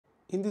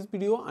In this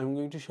video, I'm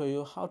going to show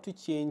you how to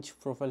change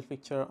profile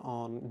picture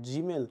on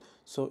Gmail.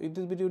 So if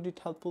this video did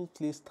helpful,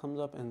 please thumbs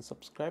up and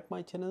subscribe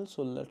my channel.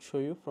 So let's show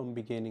you from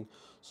beginning.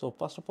 So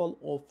first of all,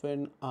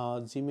 open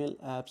Gmail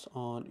apps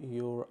on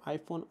your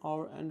iPhone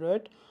or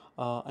Android.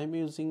 I'm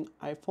using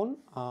iPhone,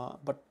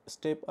 but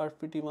steps are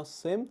pretty much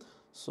same.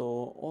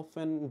 So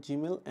open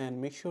Gmail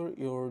and make sure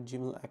your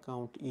Gmail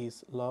account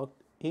is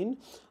logged in.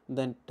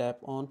 Then tap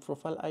on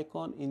profile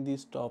icon in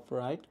this top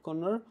right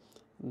corner.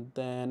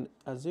 Then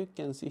as you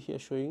can see here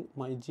showing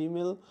my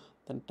Gmail,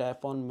 then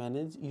tap on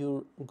manage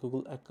your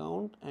Google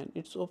account and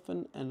it's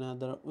open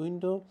another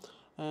window.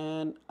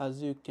 And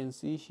as you can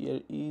see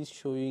here is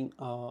showing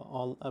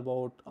all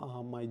about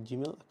my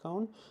Gmail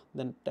account.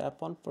 Then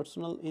tap on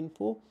personal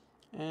info,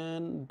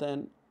 and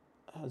then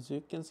as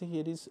you can see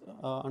here is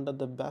under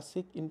the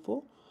basic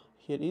info,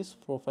 here is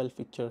profile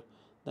picture.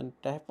 Then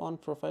tap on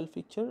profile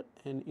picture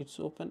and it's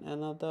open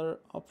another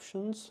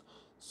options,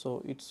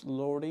 so it's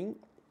loading.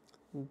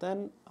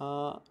 Then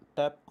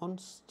tap on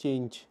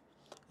change.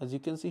 As you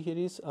can see here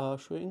is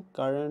showing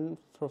current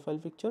profile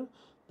picture.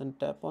 Then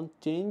tap on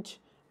change,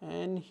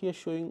 and here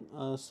showing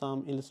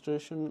some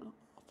illustration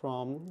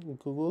from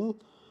Google.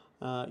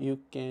 You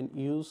can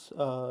use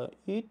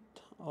it,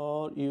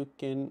 or you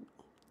can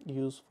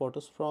use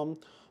photos from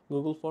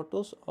Google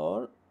Photos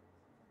or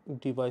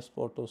device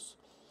photos.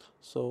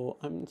 So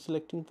I'm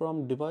selecting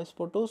from device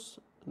photos,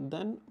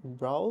 then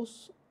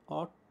browse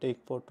or take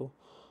photo.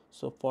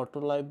 So photo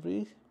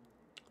library,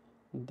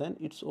 then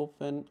it's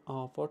open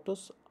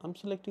photos. I'm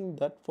selecting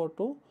that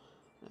photo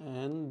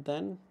and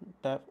then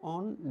tap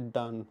on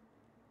done.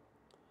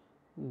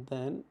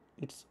 Then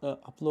it's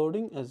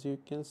uploading. As you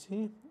can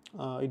see,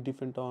 it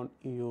depends on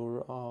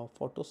your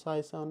photo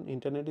size and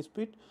internet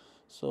speed.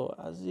 So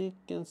as you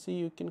can see,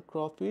 you can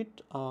crop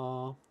it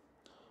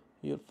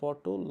your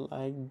photo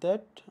like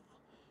that.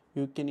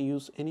 You can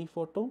use any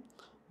photo.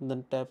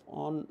 Then tap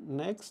on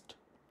next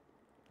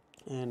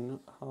and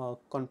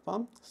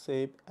confirm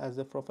save as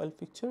a profile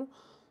picture.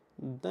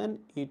 Then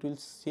it will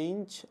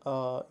change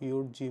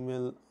your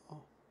Gmail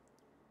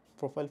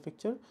profile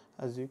picture.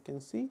 As you can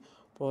see,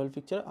 profile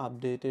picture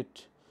updated.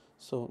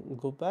 So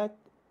go back.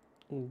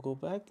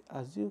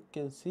 As you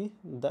can see,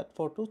 that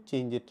photo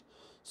change it.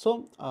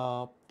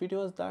 So pretty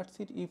much that's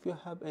it. If you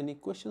have any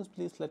questions,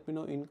 please let me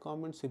know in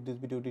comments. If this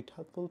video did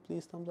helpful,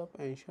 please thumbs up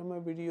and share my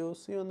video.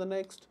 See you on the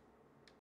next.